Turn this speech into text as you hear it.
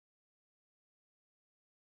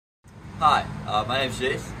Hi, my name is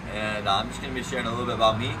Jayce, and I'm just going to be sharing a little bit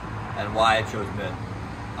about me and why I chose mid.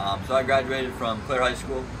 So I graduated from Clare High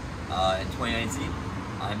School in 2019.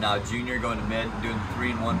 I'm now a junior going to mid, doing the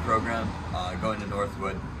 3-in-1 program, going to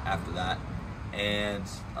Northwood after that. And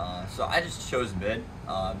so I just chose mid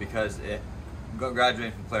because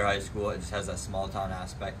graduating from Clare High School, it just has that small town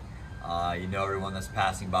aspect. You know everyone that's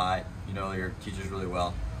passing by, you know your teachers really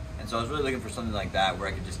well. And so I was really looking for something like that where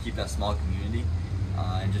I could just keep that small community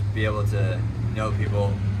and just be able to know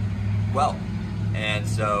people well. And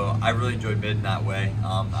so I really enjoyed mid in that way.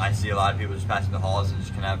 I see a lot of people just passing the halls and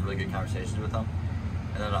just can have really good conversations with them.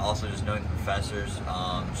 And then also just knowing the professors,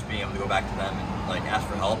 just being able to go back to them and like ask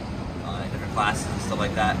for help in different classes and stuff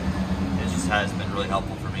like that. It just has been really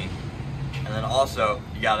helpful for me. And then also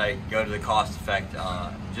you gotta go to the cost effect.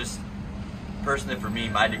 Just personally for me,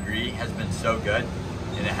 my degree has been so good,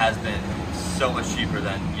 and it has been so much cheaper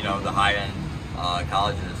than the high end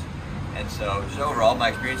colleges. And so just overall my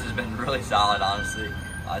experience has been really solid, honestly.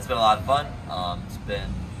 It's been a lot of fun. It's been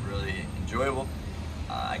really enjoyable.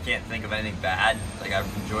 I can't think of anything bad. Like, I've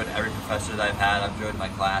enjoyed every professor that I've had. I've enjoyed my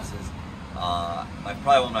classes. Probably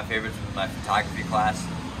one of my favorites was my photography class.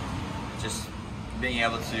 Just being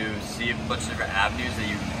able to see a bunch of different avenues that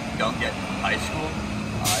you don't get in high school.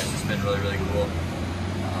 It's just been really, really cool.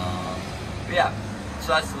 But yeah,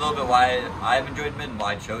 so that's a little bit why I've enjoyed mid and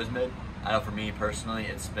why I chose mid. I know for me personally,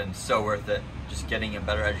 it's been so worth it. Just getting a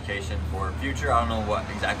better education for future. I don't know what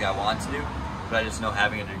exactly I want to do, but I just know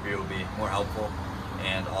having a degree will be more helpful.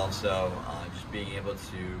 And also just being able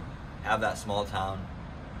to have that small town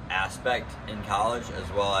aspect in college, as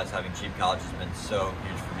well as having cheap college, has been so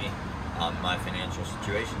huge for me in my financial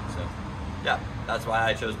situation. So yeah, that's why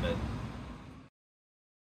I chose mid.